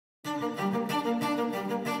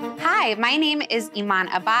Hi, my name is Emaan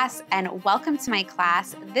Abbass, and welcome to my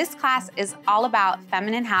class. This class is all about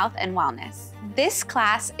feminine health and wellness. This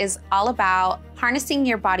class is all about harnessing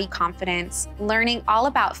your body confidence, learning all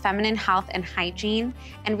about feminine health and hygiene,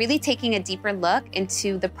 and really taking a deeper look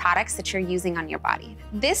into the products that you're using on your body.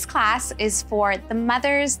 This class is for the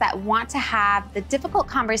mothers that want to have the difficult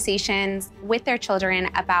conversations with their children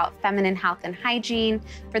about feminine health and hygiene,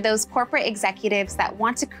 for those corporate executives that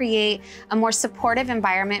want to create a more supportive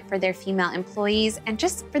environment for their female employees, and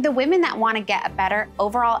just for the women that want to get a better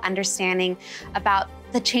overall understanding about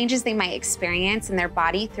the changes they might experience in their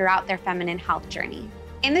body throughout their feminine health journey.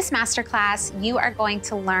 In this masterclass, you are going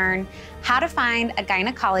to learn how to find a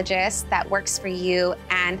gynecologist that works for you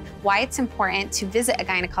and why it's important to visit a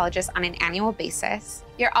gynecologist on an annual basis.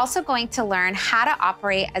 You're also going to learn how to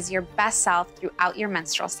operate as your best self throughout your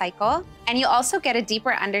menstrual cycle. And you also get a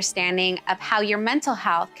deeper understanding of how your mental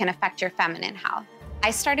health can affect your feminine health. I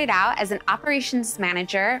started out as an operations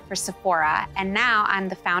manager for Sephora, and now I'm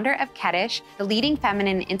the founder of KETISH, the leading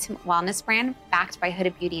feminine intimate wellness brand backed by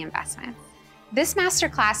Huda Beauty investments. This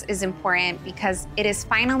masterclass is important because it is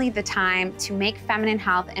finally the time to make feminine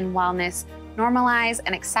health and wellness normalized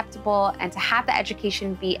and acceptable, and to have the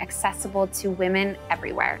education be accessible to women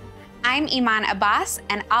everywhere. I'm Emaan Abbass,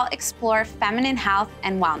 and I'll explore feminine health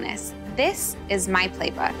and wellness. This is my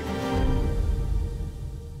playbook.